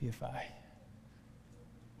BFI.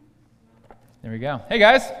 There we go. Hey,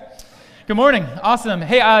 guys. Good morning. Awesome.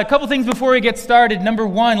 Hey, a couple things before we get started. Number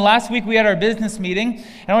one, last week we had our business meeting,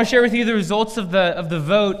 and I want to share with you the results of the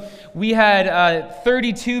vote. We had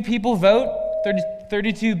 32 people vote.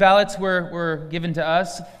 32 ballots were given to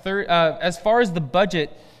us. As far as the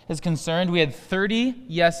budget is concerned, we had 30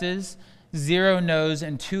 yeses, 0 no's,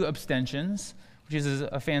 and 2 abstentions, which is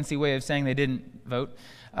a fancy way of saying they didn't vote.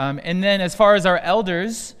 And then as far as our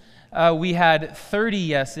elders, we had 32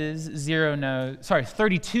 yeses, 0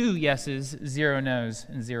 no's,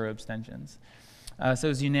 and 0 abstentions. So it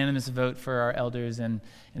was a unanimous vote for our elders and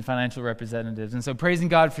financial representatives. And so praising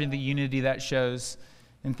God for the unity that shows,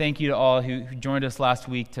 and thank you to all who joined us last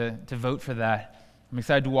week to vote for that. I'm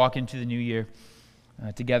excited to walk into the new year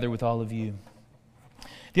together with all of you.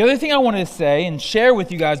 The other thing I wanted to say and share with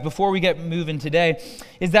you guys before we get moving today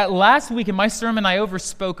is that last week in my sermon I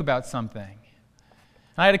overspoke about something.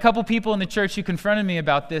 I had a couple people in the church who confronted me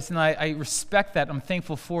about this, and I respect that. I'm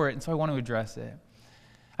thankful for it, and so I want to address it.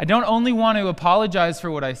 I don't only want to apologize for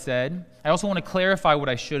what I said, I also want to clarify what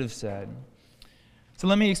I should have said. So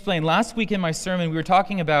let me explain. Last week in my sermon, we were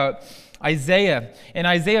talking about Isaiah, and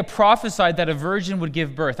Isaiah prophesied that a virgin would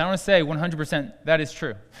give birth. I want to say 100% that is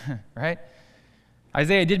true, right?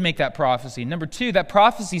 Isaiah did make that prophecy. Number two, that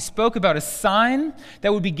prophecy spoke about a sign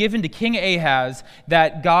that would be given to King Ahaz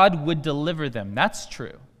that God would deliver them. That's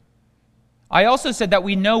true. I also said that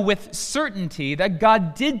we know with certainty that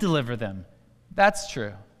God did deliver them. That's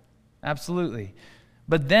true. Absolutely.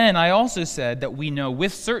 But then I also said that we know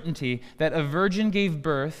with certainty that a virgin gave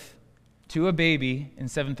birth to a baby in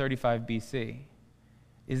 735 BC.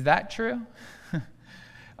 Is that true?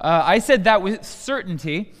 I said that with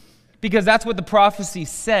certainty because that's what the prophecy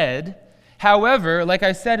said. However, like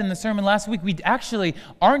I said in the sermon last week, we actually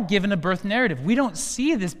aren't given a birth narrative. We don't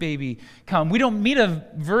see this baby come. We don't meet a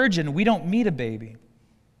virgin. We don't meet a baby.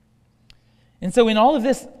 And so in all of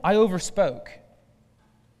this, I overspoke.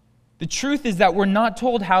 The truth is that we're not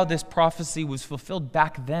told how this prophecy was fulfilled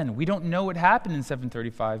back then. We don't know what happened in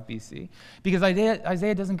 735 BC because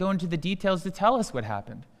Isaiah doesn't go into the details to tell us what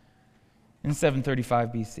happened in 735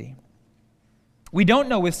 BC. We don't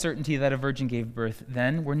know with certainty that a virgin gave birth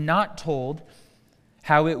then. We're not told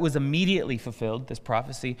how it was immediately fulfilled, this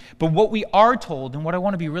prophecy. But what we are told, and what I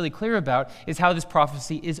want to be really clear about, is how this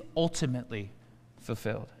prophecy is ultimately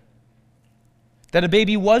fulfilled. That a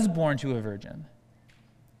baby was born to a virgin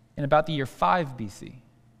in about the year 5 BC.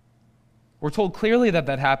 We're told clearly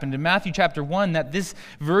that happened in Matthew chapter 1, that this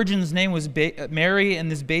virgin's name was Mary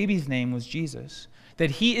and this baby's name was Jesus.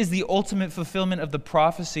 That he is the ultimate fulfillment of the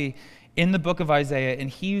prophecy in the book of Isaiah, and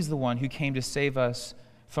he is the one who came to save us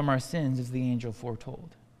from our sins, as the angel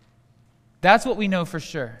foretold. That's what we know for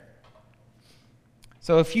sure.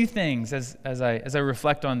 So a few things as I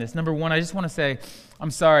reflect on this. Number one, I just want to say,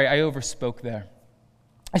 I'm sorry, I overspoke there.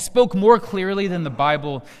 I spoke more clearly than the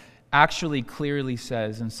Bible actually clearly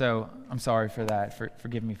says, and so I'm sorry for that.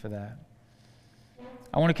 Forgive me for that.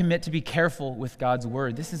 I want to commit to be careful with God's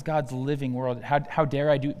word. This is God's living world. How dare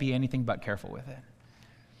I be anything but careful with it?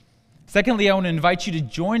 Secondly, I want to invite you to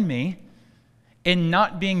join me in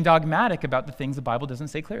not being dogmatic about the things the Bible doesn't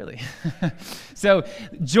say clearly. So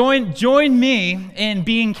join me in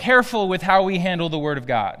being careful with how we handle the Word of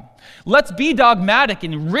God. Let's be dogmatic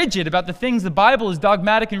and rigid about the things the Bible is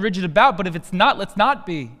dogmatic and rigid about, but if it's not, let's not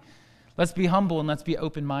be. Let's be humble and let's be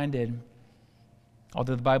open-minded.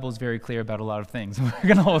 Although the Bible is very clear about a lot of things.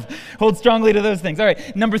 We're going to hold strongly to those things. All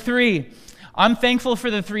right, number 3, I'm thankful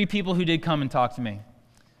for the 3 people who did come and talk to me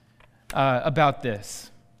about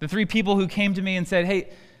this. The 3 people who came to me and said, hey,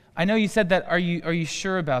 I know you said that. Are you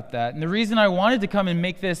sure about that? And the reason I wanted to come and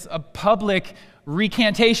make this a public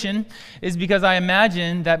recantation is because I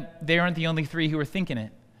imagine that they aren't the only 3 who are thinking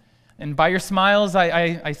it. And by your smiles,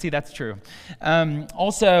 I see that's true.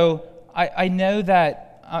 Also, I know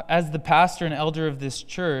that as the pastor and elder of this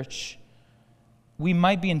church, we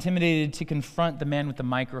might be intimidated to confront the man with the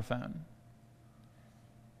microphone.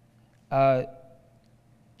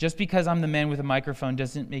 Just because I'm the man with a microphone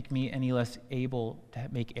doesn't make me any less able to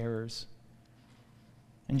make errors.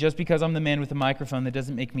 And just because I'm the man with a microphone, that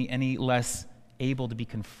doesn't make me any less able to be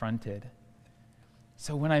confronted.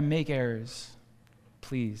 So when I make errors,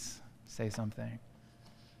 please say something.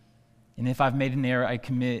 And if I've made an error, I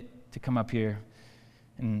commit to come up here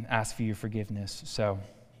and ask for your forgiveness. So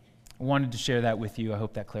I wanted to share that with you. I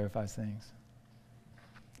hope that clarifies things.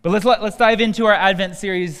 But let's dive into our Advent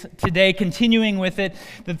series today, continuing with it.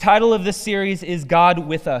 The title of this series is God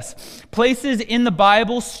with Us. Places in the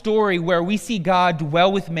Bible story where we see God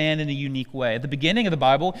dwell with man in a unique way. At the beginning of the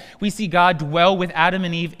Bible, we see God dwell with Adam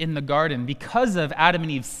and Eve in the garden. Because of Adam and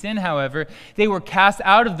Eve's sin, however, they were cast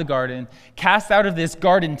out of the garden, cast out of this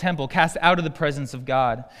garden temple, cast out of the presence of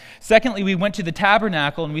God. Secondly, we went to the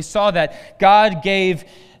tabernacle and we saw that God gave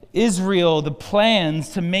Israel the plans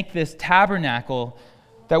to make this tabernacle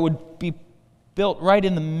that would be built right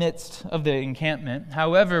in the midst of the encampment.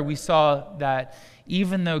 However, we saw that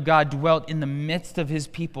even though God dwelt in the midst of his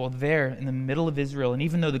people there in the middle of Israel, and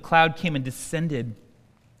even though the cloud came and descended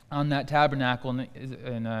on that tabernacle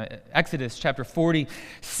in Exodus chapter 40,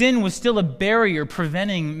 sin was still a barrier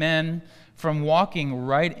preventing men from walking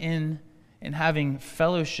right in and having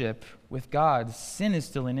fellowship with God. Sin is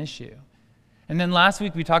still an issue. And then last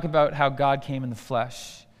week we talked about how God came in the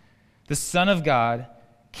flesh. The Son of God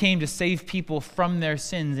came to save people from their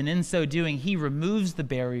sins, and in so doing, he removes the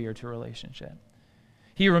barrier to relationship.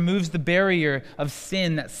 He removes the barrier of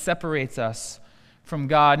sin that separates us from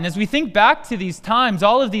God. And as we think back to these times,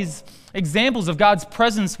 all of these examples of God's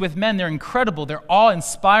presence with men, they're incredible, they're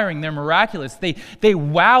awe-inspiring, they're miraculous, they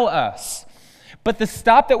wow us. But the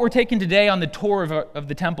stop that we're taking today on the tour of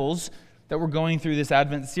the temples that we're going through this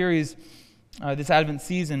Advent series, this Advent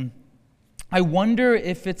season, I wonder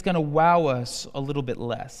if it's going to wow us a little bit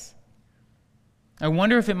less. I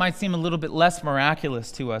wonder if it might seem a little bit less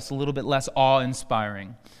miraculous to us, a little bit less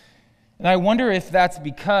awe-inspiring. And I wonder if that's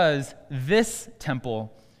because this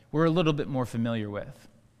temple we're a little bit more familiar with.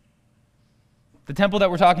 The temple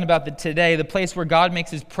that we're talking about today, the place where God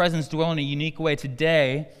makes his presence dwell in a unique way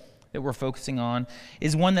today that we're focusing on,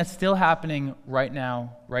 is one that's still happening right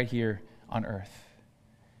now, right here on earth.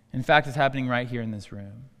 In fact, it's happening right here in this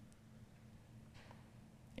room.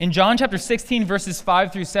 In John chapter 16, verses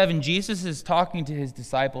 5 through 7, Jesus is talking to his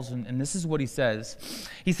disciples, and this is what he says.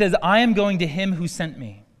 He says, I am going to him who sent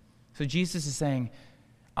me. So Jesus is saying,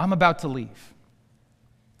 I'm about to leave.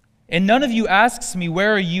 And none of you asks me,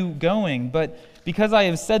 where are you going? But because I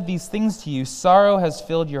have said these things to you, sorrow has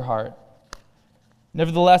filled your heart.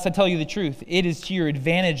 Nevertheless, I tell you the truth. It is to your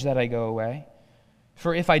advantage that I go away.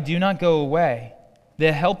 For if I do not go away,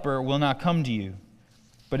 the Helper will not come to you.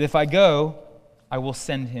 But if I go, I will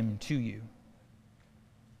send him to you.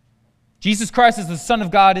 Jesus Christ is the Son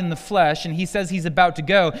of God in the flesh, and he says he's about to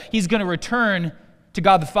go. He's going to return to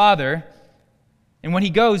God the Father, and when he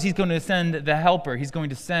goes, he's going to send the Helper. He's going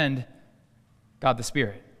to send God the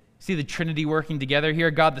Spirit. See the Trinity working together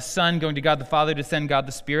here? God the Son going to God the Father to send God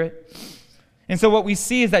the Spirit. And so what we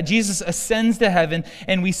see is that Jesus ascends to heaven,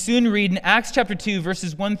 and we soon read in Acts chapter 2,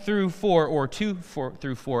 verses 1 through 4, or 2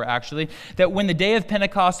 through 4 actually, that when the day of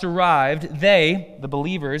Pentecost arrived, they, the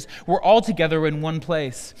believers, were all together in one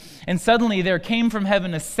place. And suddenly there came from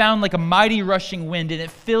heaven a sound like a mighty rushing wind, and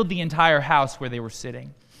it filled the entire house where they were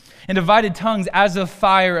sitting. And divided tongues as of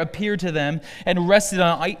fire appeared to them and rested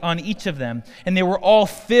on each of them. And they were all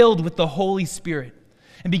filled with the Holy Spirit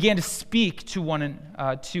and began to speak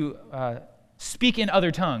speak in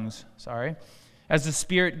other tongues, as the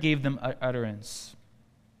Spirit gave them utterance.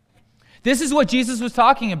 This is what Jesus was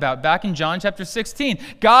talking about back in John chapter 16.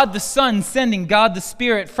 God the Son sending God the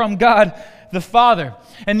Spirit from God the Father.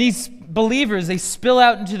 And these believers, they spill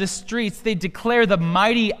out into the streets. They declare the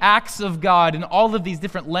mighty acts of God in all of these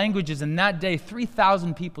different languages. And that day,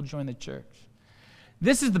 3,000 people joined the church.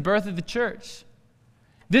 This is the birth of the church.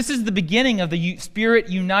 This is the beginning of the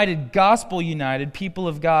Spirit-united, gospel-united people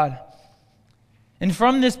of God. And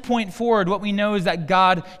from this point forward, what we know is that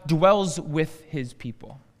God dwells with his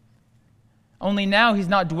people. Only now he's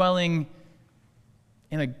not dwelling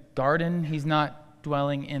in a garden. He's not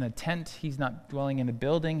dwelling in a tent. He's not dwelling in a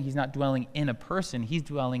building. He's not dwelling in a person. He's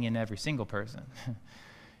dwelling in every single person.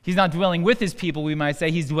 He's not dwelling with his people, we might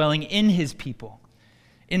say. He's dwelling in his people,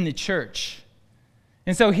 in the church.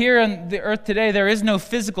 And so here on the earth today, there is no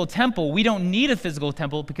physical temple. We don't need a physical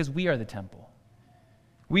temple because we are the temple.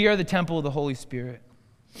 We are the temple of the Holy Spirit.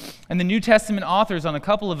 And the New Testament authors, on a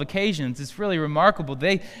couple of occasions, it's really remarkable.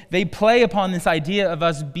 They play upon this idea of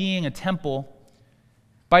us being a temple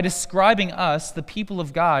by describing us, the people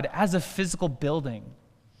of God, as a physical building.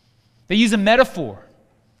 They use a metaphor,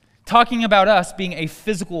 talking about us being a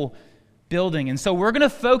physical building. And so we're going to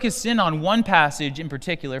focus in on one passage in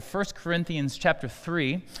particular, 1 Corinthians chapter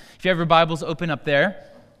 3. If you have your Bibles, open up there.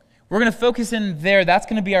 We're going to focus in there. That's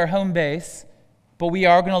going to be our home base. But we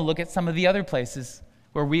are going to look at some of the other places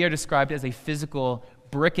where we are described as a physical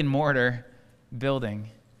brick and mortar building.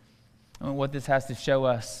 And what this has to show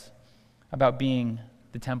us about being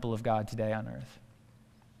the temple of God today on earth.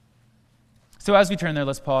 So as we turn there,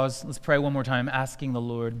 let's pause. Let's pray one more time, asking the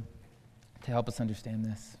Lord to help us understand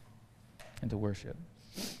this and to worship.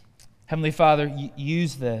 Heavenly Father,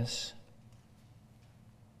 use this.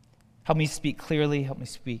 Help me speak clearly. Help me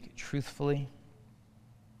speak truthfully.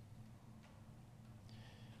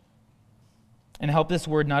 And help this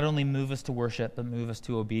word not only move us to worship, but move us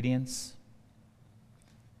to obedience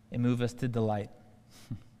and move us to delight.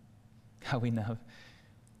 How we know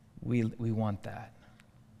we want that.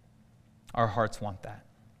 Our hearts want that.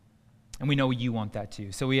 And we know you want that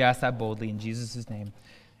too. So we ask that boldly in Jesus' name.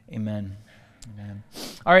 Amen. Amen.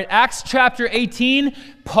 All right, Acts chapter 18.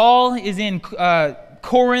 Paul is in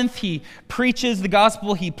Corinth. He preaches the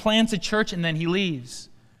gospel. He plants a church, and then he leaves.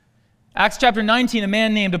 Acts chapter 19, a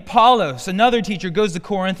man named Apollos, another teacher, goes to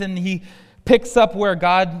Corinth, and he picks up where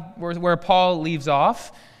Paul leaves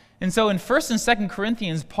off. And so in 1st and 2nd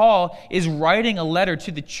Corinthians, Paul is writing a letter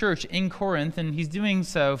to the church in Corinth, and he's doing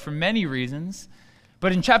so for many reasons.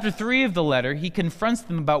 But in chapter 3 of the letter, he confronts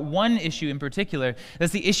them about one issue in particular.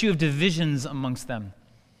 That's the issue of divisions amongst them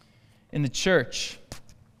in the church.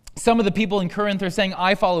 Some of the people in Corinth are saying,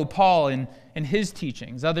 I follow Paul in his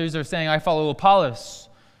teachings. Others are saying, I follow Apollos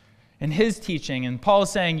in his teaching. And Paul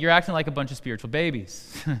is saying, you're acting like a bunch of spiritual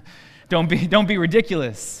babies. Don't be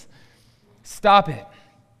ridiculous. Stop it.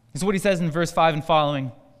 This is what he says in verse 5 and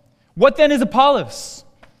following. What then is Apollos?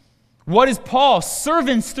 What is Paul?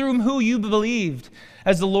 Servants through whom you believed,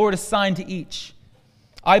 as the Lord assigned to each.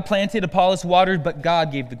 I planted, Apollos watered, but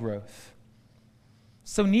God gave the growth.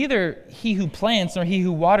 So neither he who plants nor he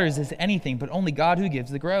who waters is anything, but only God who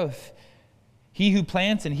gives the growth. He who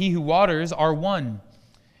plants and he who waters are one,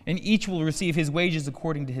 and each will receive his wages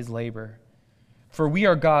according to his labor. For we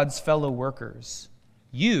are God's fellow workers.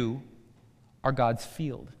 You are God's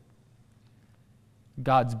field,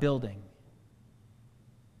 God's building.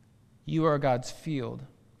 You are God's field,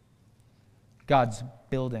 God's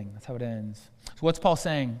building. That's how it ends. So what's Paul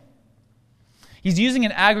saying? He's using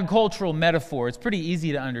an agricultural metaphor. It's pretty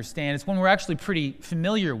easy to understand. It's one we're actually pretty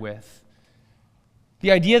familiar with.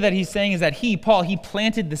 The idea that he's saying is that Paul, he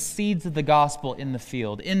planted the seeds of the gospel in the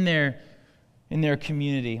field, in their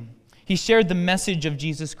community. He shared the message of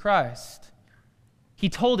Jesus Christ. He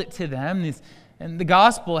told it to them, and the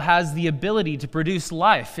gospel has the ability to produce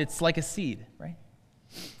life. It's like a seed, right?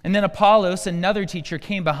 And then Apollos, another teacher,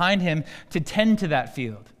 came behind him to tend to that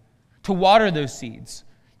field, to water those seeds,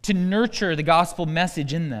 to nurture the gospel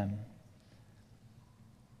message in them.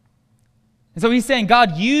 And so he's saying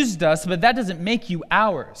God used us, but that doesn't make you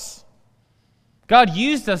ours. God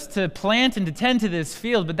used us to plant and to tend to this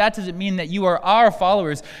field, but that doesn't mean that you are our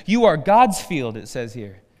followers. You are God's field, it says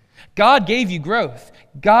here. God gave you growth.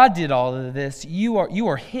 God did all of this. You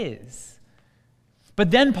are His.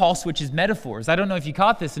 But then Paul switches metaphors. I don't know if you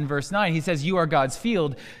caught this in verse 9. He says, you are God's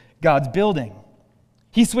field, God's building.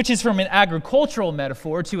 He switches from an agricultural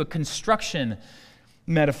metaphor to a construction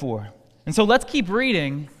metaphor. And so let's keep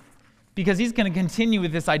reading, because he's going to continue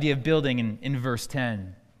with this idea of building in verse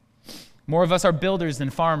 10. More of us are builders than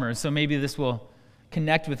farmers, so maybe this will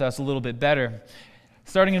connect with us a little bit better.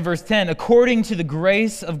 Starting in verse 10, according to the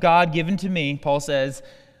grace of God given to me, Paul says,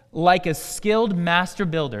 like a skilled master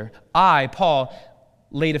builder, I, Paul,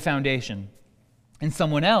 laid a foundation, and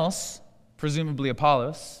someone else, presumably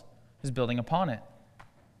Apollos, is building upon it.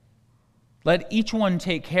 Let each one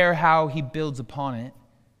take care how he builds upon it,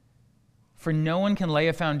 for no one can lay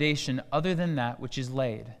a foundation other than that which is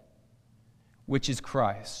laid, which is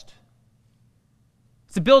Christ.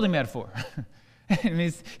 It's a building metaphor.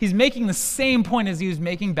 He's making the same point as he was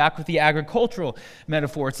making back with the agricultural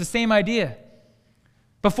metaphor. It's the same idea.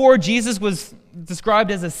 Before, Jesus was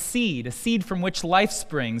described as a seed from which life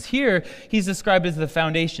springs. Here, he's described as the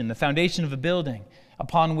foundation of a building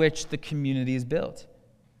upon which the community is built.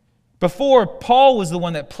 Before, Paul was the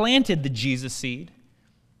one that planted the Jesus seed.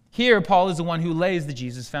 Here, Paul is the one who lays the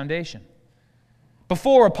Jesus foundation.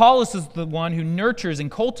 Before, Apollos is the one who nurtures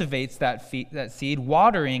and cultivates that seed,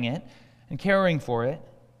 watering it and caring for it.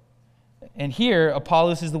 And here,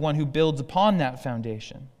 Apollos is the one who builds upon that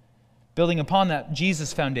foundation, building upon that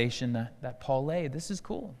Jesus foundation that Paul laid. This is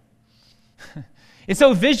cool. It's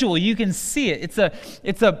so visual, you can see it.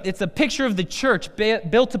 It's a picture of the church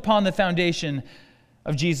built upon the foundation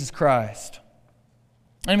of Jesus Christ.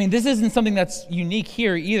 I mean, this isn't something that's unique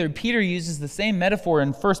here either. Peter uses the same metaphor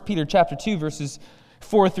in 1 Peter chapter 2, verses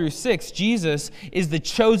 4 through 6. Jesus is the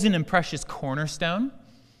chosen and precious cornerstone,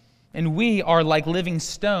 and we are like living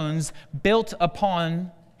stones built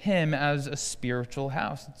upon him as a spiritual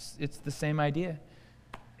house. It's the same idea.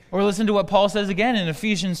 Or listen to what Paul says again in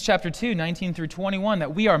Ephesians chapter 2, 19 through 21,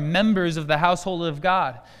 that we are members of the household of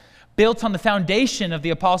God, built on the foundation of the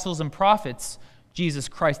apostles and prophets, Jesus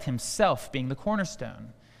Christ himself being the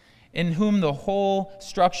cornerstone, in whom the whole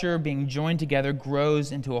structure being joined together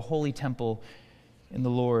grows into a holy temple in the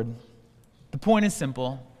Lord. The point is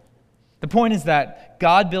simple. The point is that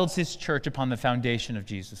God builds his church upon the foundation of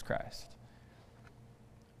Jesus Christ.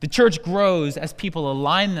 The church grows as people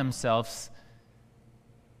align themselves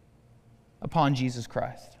upon Jesus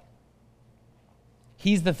Christ.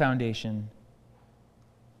 He's the foundation.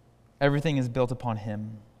 Everything is built upon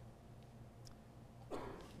him.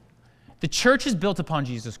 The church is built upon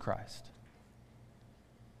Jesus Christ.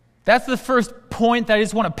 That's the first point that I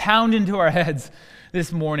just want to pound into our heads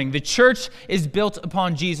this morning. The church is built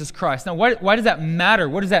upon Jesus Christ. Now, why does that matter?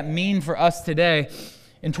 What does that mean for us today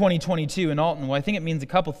in 2022 in Alton? Well, I think it means a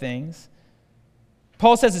couple things.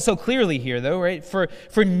 Paul says it so clearly here, though, right?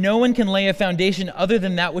 For no one can lay a foundation other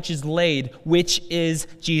than that which is laid, which is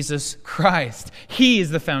Jesus Christ. He is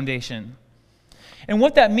the foundation. And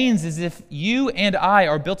what that means is if you and I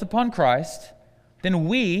are built upon Christ, then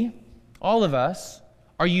we, all of us,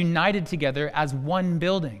 are united together as one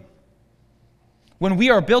building. When we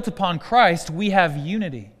are built upon Christ, we have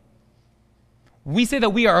unity. We say that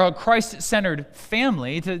we are a Christ-centered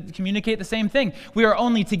family to communicate the same thing. We are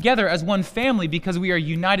only together as one family because we are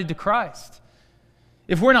united to Christ.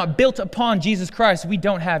 If we're not built upon Jesus Christ, we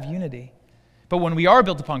don't have unity. But when we are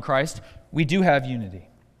built upon Christ, we do have unity.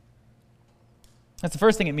 That's the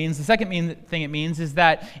first thing it means. The second thing it means is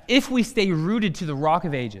that if we stay rooted to the rock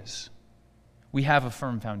of ages, we have a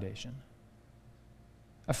firm foundation.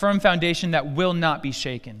 A firm foundation that will not be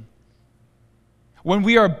shaken. When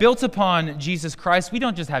we are built upon Jesus Christ, we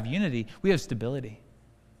don't just have unity, we have stability.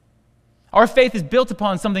 Our faith is built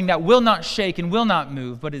upon something that will not shake and will not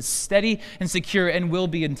move, but is steady and secure and will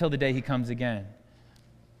be until the day he comes again.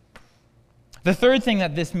 The third thing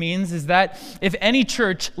that this means is that if any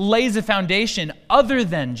church lays a foundation other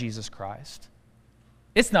than Jesus Christ,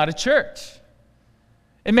 it's not a church.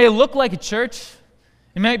 It may look like a church.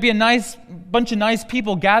 It might be a nice bunch of nice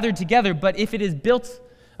people gathered together, but if it is built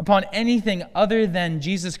upon anything other than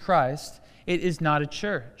Jesus Christ, it is not a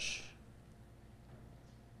church.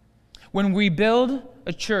 When we build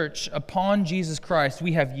a church upon Jesus Christ,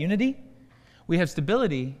 we have unity, we have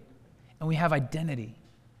stability, and we have identity.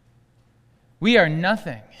 We are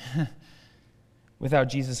nothing without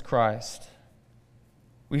Jesus Christ.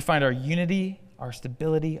 We find our unity, our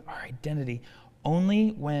stability, our identity only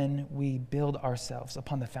when we build ourselves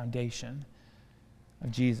upon the foundation of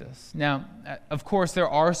Jesus. Now, of course, there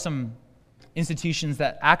are some institutions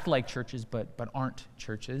that act like churches but aren't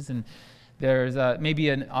churches. And there's maybe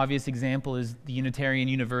an obvious example is the Unitarian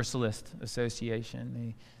Universalist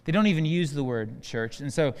Association. They don't even use the word church.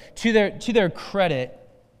 And so to their credit,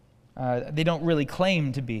 they don't really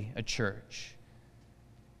claim to be a church.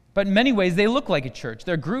 But in many ways, they look like a church.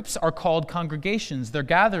 Their groups are called congregations. Their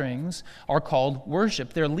gatherings are called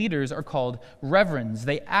worship. Their leaders are called reverends.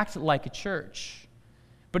 They act like a church.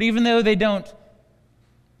 But even though they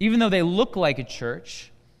look like a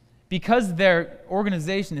church, because their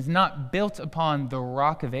organization is not built upon the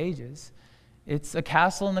rock of ages, it's a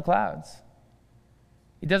castle in the clouds.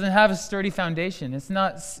 It doesn't have a sturdy foundation.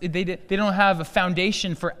 They don't have a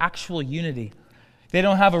foundation for actual unity. They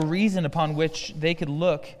don't have a reason upon which they could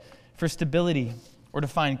look for stability or to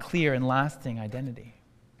find clear and lasting identity.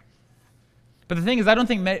 But the thing is, I don't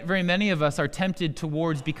think very many of us are tempted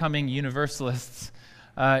towards becoming universalists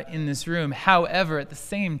in this room. However, at the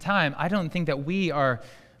same time, I don't think that we are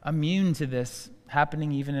immune to this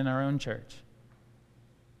happening even in our own church.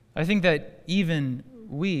 I think that even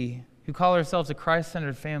we, who call ourselves a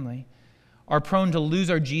Christ-centered family, are prone to lose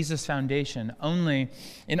our Jesus foundation. Only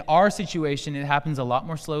in our situation, it happens a lot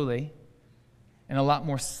more slowly and a lot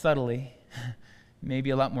more subtly, maybe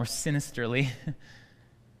a lot more sinisterly,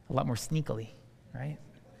 a lot more sneakily, right?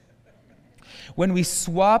 When we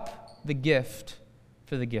swap the gift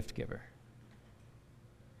for the gift giver.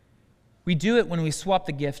 We do it when we swap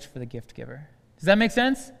the gift for the gift giver. Does that make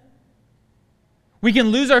sense? We can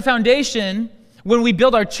lose our foundation when we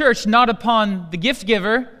build our church not upon the gift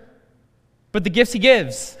giver, but the gifts he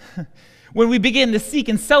gives. When we begin to seek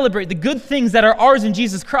and celebrate the good things that are ours in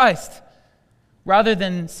Jesus Christ, rather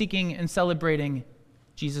than seeking and celebrating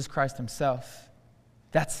Jesus Christ himself.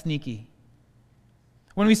 That's sneaky.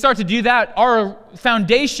 When we start to do that, our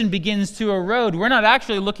foundation begins to erode. We're not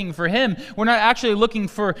actually looking for him. We're not actually looking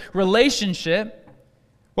for relationship.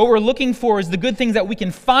 What we're looking for is the good things that we can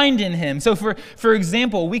find in him. So for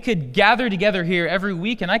example, we could gather together here every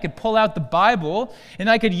week and I could pull out the Bible and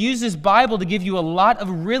I could use this Bible to give you a lot of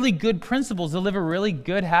really good principles to live a really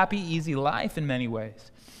good, happy, easy life in many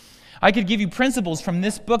ways. I could give you principles from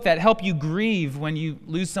this book that help you grieve when you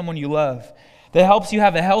lose someone you love, that helps you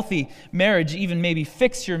have a healthy marriage, even maybe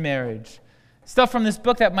fix your marriage. Stuff from this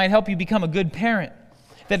book that might help you become a good parent,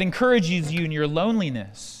 that encourages you in your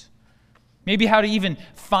loneliness. Maybe how to even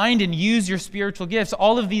find and use your spiritual gifts.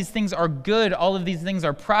 All of these things are good. All of these things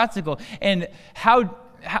are practical. And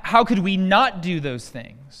how could we not do those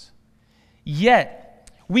things? Yet,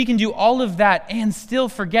 we can do all of that and still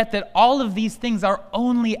forget that all of these things are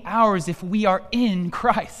only ours if we are in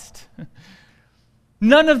Christ.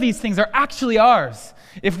 None of these things are actually ours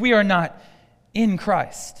if we are not in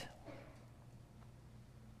Christ.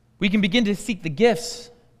 We can begin to seek the gifts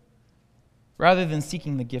rather than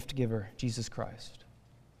seeking the gift giver, Jesus Christ.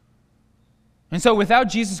 And so without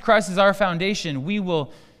Jesus Christ as our foundation, we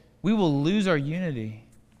will lose our unity.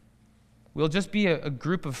 We'll just be a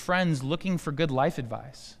group of friends looking for good life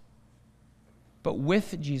advice. But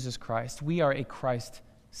with Jesus Christ, we are a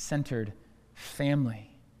Christ-centered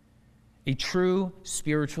family, a true,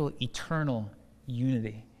 spiritual, eternal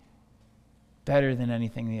unity, better than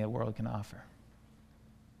anything the world can offer.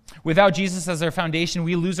 Without Jesus as our foundation,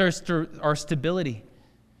 we lose our stability.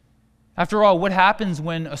 After all, what happens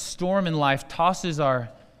when a storm in life tosses our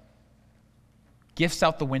gifts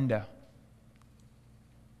out the window?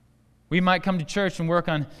 We might come to church and work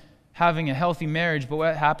on having a healthy marriage, but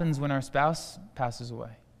what happens when our spouse passes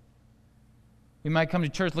away? We might come to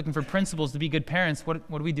church looking for principles to be good parents. What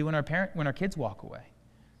do we do when our kids walk away?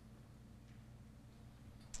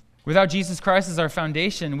 Without Jesus Christ as our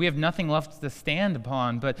foundation, we have nothing left to stand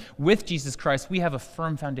upon. But with Jesus Christ, we have a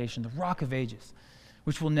firm foundation, the rock of ages,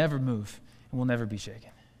 which will never move and will never be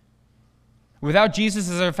shaken. Without Jesus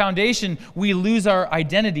as our foundation, we lose our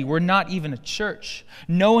identity. We're not even a church.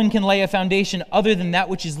 No one can lay a foundation other than that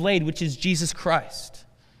which is laid, which is Jesus Christ.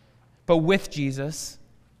 But with Jesus,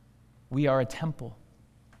 we are a temple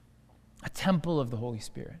of the Holy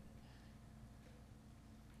Spirit.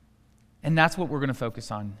 And that's what we're going to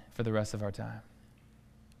focus on for the rest of our time.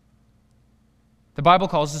 The Bible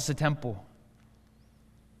calls us a temple.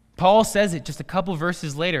 Paul says it just a couple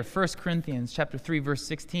verses later, 1 Corinthians chapter 3, verse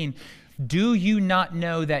 16. Do you not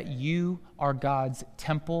know that you are God's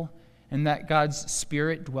temple and that God's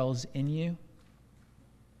Spirit dwells in you?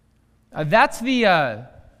 That's the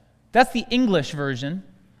English version.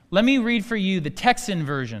 Let me read for you the Texan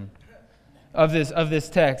version of this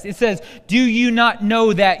text. It says, do you not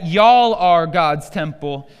know that y'all are God's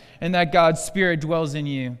temple and that God's Spirit dwells in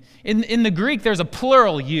you? In the Greek, there's a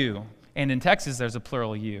plural you, and in Texas, there's a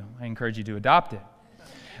plural you. I encourage you to adopt it.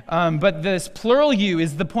 But this plural you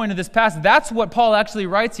is the point of this passage. That's what Paul actually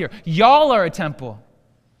writes here. Y'all are a temple.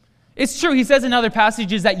 It's true. He says in other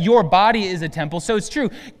passages that your body is a temple. So it's true.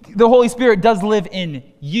 The Holy Spirit does live in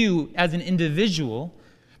you as an individual.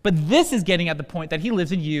 But this is getting at the point that he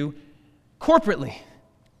lives in you corporately,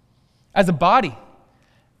 as a body,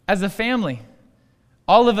 as a family,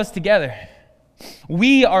 all of us together.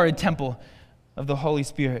 We are a temple of the Holy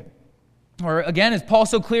Spirit. Or again, as Paul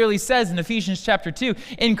so clearly says in Ephesians chapter 2,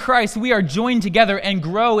 in Christ we are joined together and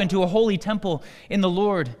grow into a holy temple in the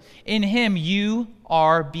Lord. In him you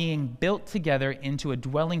are being built together into a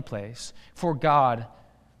dwelling place for God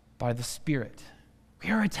by the Spirit. We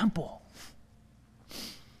are a temple.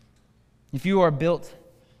 If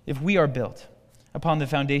we are built upon the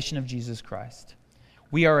foundation of Jesus Christ,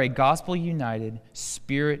 we are a gospel-united,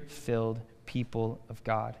 Spirit-filled people of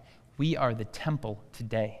God. We are the temple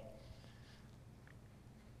today.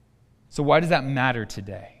 So why does that matter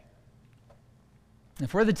today?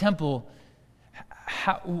 If we're the temple,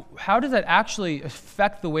 how does that actually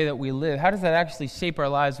affect the way that we live? How does that actually shape our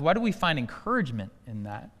lives? Why do we find encouragement in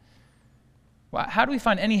that? How do we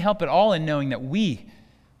find any help at all in knowing that we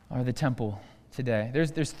are the temple today?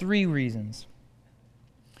 There's three reasons.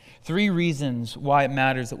 Three reasons why it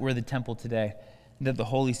matters that we're the temple today and that the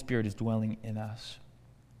Holy Spirit is dwelling in us.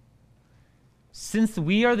 Since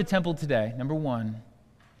we are the temple today, number one,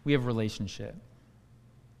 we have relationship.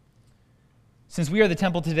 Since we are the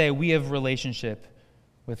temple today, we have relationship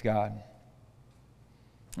with God.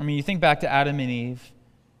 I mean, you think back to Adam and Eve,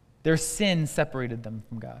 their sin separated them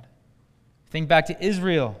from God. Think back to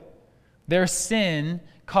Israel. Their sin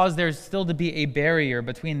caused there still to be a barrier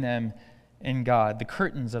between them and God, the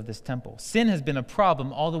curtains of this temple. Sin has been a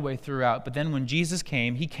problem all the way throughout, but then when Jesus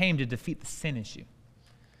came, he came to defeat the sin issue.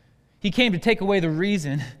 He came to take away the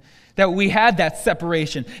reason that we had that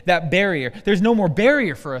separation, that barrier. There's no more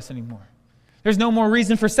barrier for us anymore. There's no more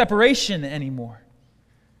reason for separation anymore.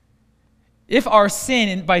 If our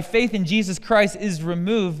sin by faith in Jesus Christ is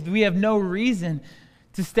removed, we have no reason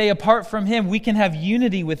to stay apart from him. We can have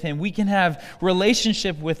unity with him. We can have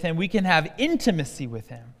relationship with him. We can have intimacy with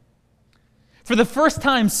him. For the first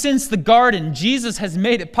time since the garden, Jesus has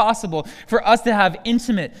made it possible for us to have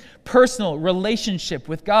intimate, personal relationship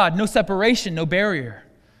with God. No separation, no barrier.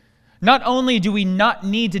 Not only do we not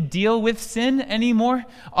need to deal with sin anymore,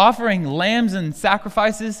 offering lambs and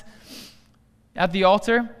sacrifices at the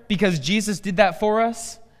altar because Jesus did that for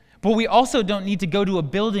us, but we also don't need to go to a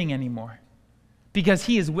building anymore because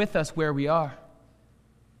he is with us where we are.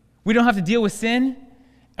 We don't have to deal with sin,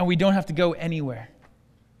 and we don't have to go anywhere.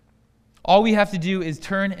 All we have to do is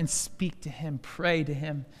turn and speak to him, pray to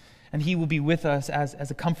him, and he will be with us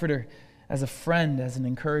as a comforter, as a friend, as an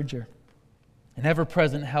encourager, an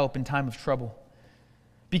ever-present help in time of trouble.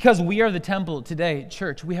 Because we are the temple today,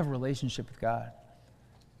 church, we have a relationship with God.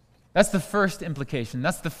 That's the first implication.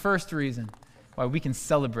 That's the first reason why we can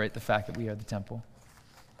celebrate the fact that we are the temple.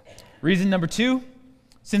 Reason number 2,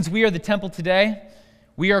 since we are the temple today,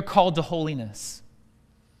 we are called to holiness.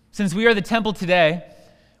 Since we are the temple today,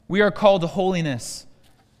 we are called to holiness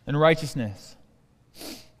and righteousness.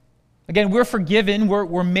 Again, we're forgiven,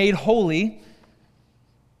 we're made holy,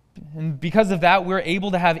 and because of that, we're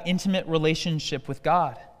able to have intimate relationship with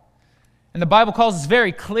God. And the Bible calls us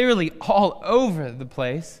very clearly all over the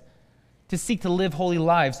place to seek to live holy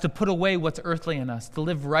lives, to put away what's earthly in us, to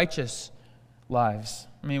live righteous lives.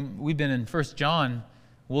 I mean, we've been in 1 John.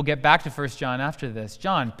 We'll get back to 1 John after this.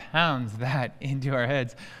 John pounds that into our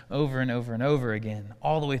heads over and over and over again,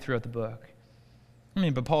 all the way throughout the book.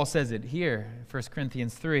 But Paul says it here, 1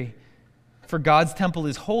 Corinthians 3. For God's temple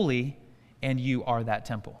is holy, and you are that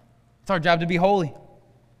temple. It's our job to be holy.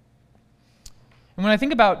 And when I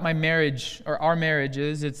think about my marriage, or our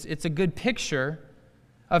marriages, it's a good picture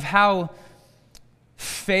of how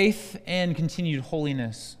faith and continued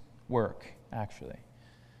holiness work, actually.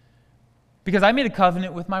 Because I made a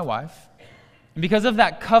covenant with my wife, and because of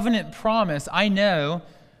that covenant promise, I know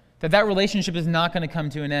that relationship is not going to come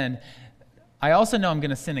to an end. I also know I'm going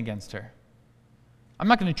to sin against her. I'm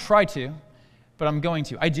not going to try to, but I'm going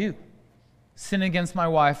to. I do sin against my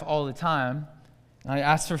wife all the time. I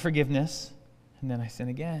ask for forgiveness, and then I sin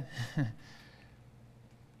again.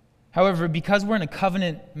 However, because we're in a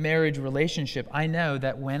covenant marriage relationship, I know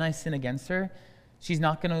that when I sin against her, she's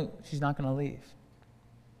not going to leave.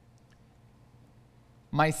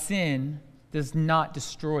 My sin does not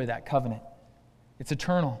destroy that covenant. It's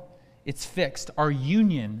eternal. It's fixed. Our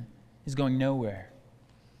union is going nowhere.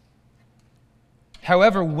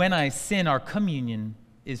 However, when I sin, our communion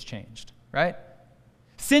is changed, right?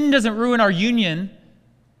 Sin doesn't ruin our union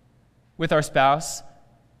with our spouse,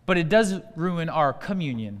 but it does ruin our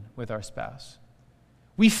communion with our spouse.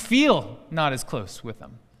 We feel not as close with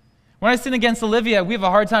them. When I sin against Olivia, we have a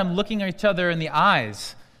hard time looking at each other in the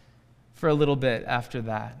eyes for a little bit after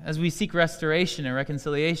that. As we seek restoration and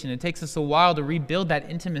reconciliation, it takes us a while to rebuild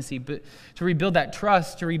that intimacy, but to rebuild that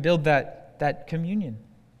trust, to rebuild that communion.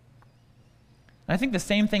 And I think the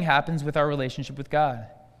same thing happens with our relationship with God.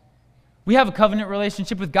 We have a covenant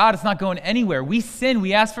relationship with God. It's not going anywhere. We sin.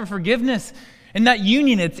 We ask for forgiveness. And that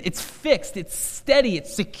union, it's fixed. It's steady.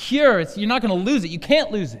 It's secure. You're not going to lose it. You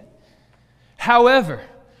can't lose it. However,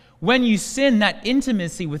 when you sin, that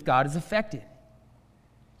intimacy with God is affected.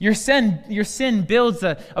 Your sin builds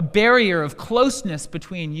a barrier of closeness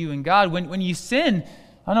between you and God. When you sin,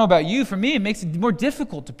 I don't know about you, for me, it makes it more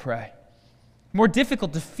difficult to pray, more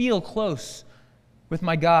difficult to feel close with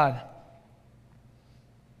my God.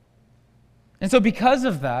 And so because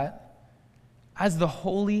of that, as the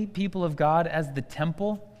holy people of God, as the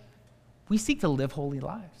temple, we seek to live holy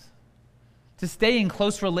lives, to stay in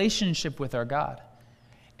close relationship with our God.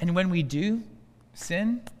 And when we do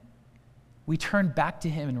sin, we turn back to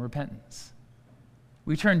him in repentance.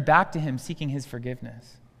 We turn back to him seeking his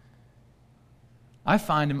forgiveness. I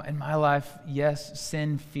find in my life, yes,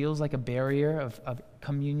 sin feels like a barrier of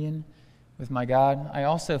communion with my God. I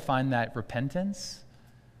also find that repentance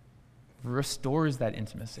restores that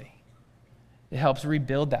intimacy. It helps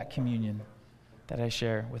rebuild that communion that I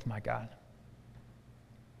share with my God.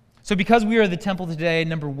 So because we are the temple today,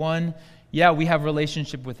 number 1, yeah, we have a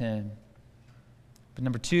relationship with him. But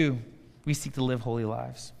number 2, we seek to live holy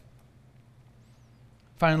lives.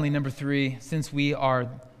 Finally, number 3, since we are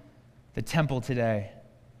the temple today,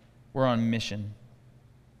 we're on mission.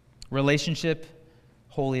 Relationship,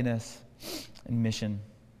 holiness, and mission.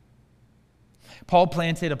 Paul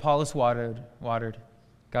planted, Apollos watered.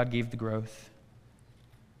 God gave the growth.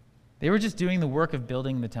 They were just doing the work of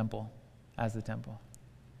building the temple as the temple,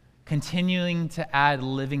 continuing to add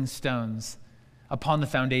living stones upon the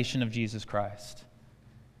foundation of Jesus Christ.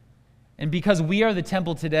 And because we are the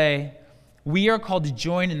temple today, we are called to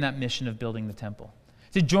join in that mission of building the temple,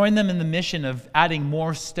 to join them in the mission of adding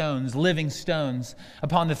more stones, living stones,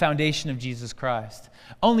 upon the foundation of Jesus Christ.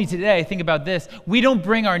 Only today, think about this, we don't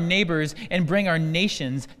bring our neighbors and bring our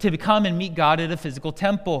nations to come and meet God at a physical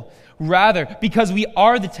temple. Rather, because we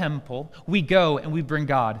are the temple, we go and we bring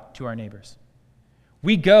God to our neighbors.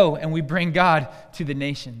 We go and we bring God to the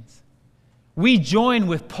nations. We join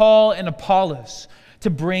with Paul and Apollos to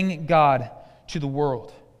bring God to the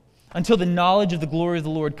world until the knowledge of the glory of the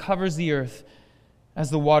Lord covers the earth as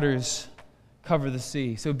the waters cover the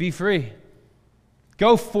sea. So be free.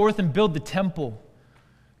 Go forth and build the temple.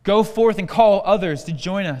 Go forth and call others to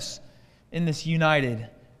join us in this united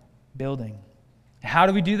building. How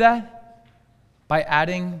do we do that? By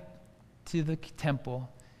adding to the temple,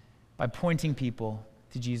 by pointing people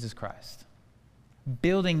to Jesus Christ,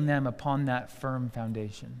 building them upon that firm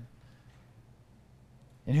foundation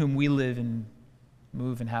in whom we live and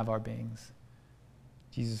move and have our beings,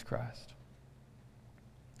 Jesus Christ.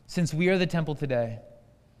 Since we are the temple today,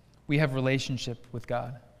 we have relationship with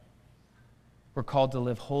God. We're called to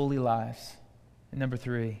live holy lives. And number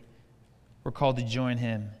 3, we're called to join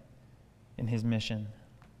him in his mission.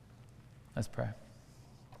 Let's pray.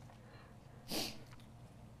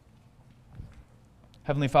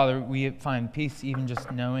 Heavenly Father, we find peace even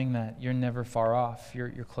just knowing that you're never far off. You're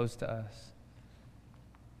close to us.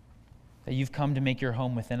 That you've come to make your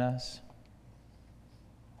home within us.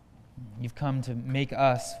 You've come to make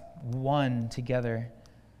us one together,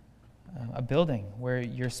 a building where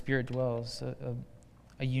your Spirit dwells,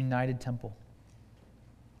 a united temple.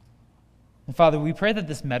 And Father, we pray that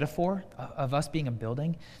this metaphor of us being a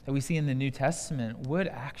building that we see in the New Testament would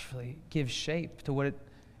actually give shape to what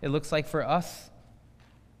it looks like for us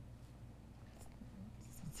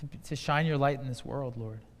to shine your light in this world,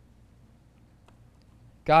 Lord.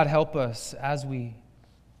 God, help us as we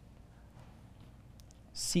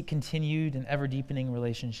seek continued and ever-deepening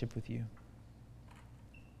relationship with you.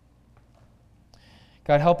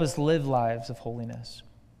 God, help us live lives of holiness.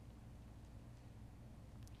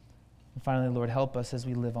 And finally, Lord, help us as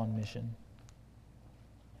we live on mission.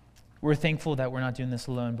 We're thankful that we're not doing this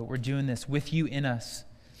alone, but we're doing this with you in us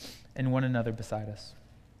and one another beside us.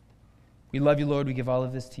 We love you, Lord. We give all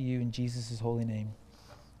of this to you in Jesus' holy name.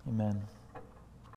 Amen.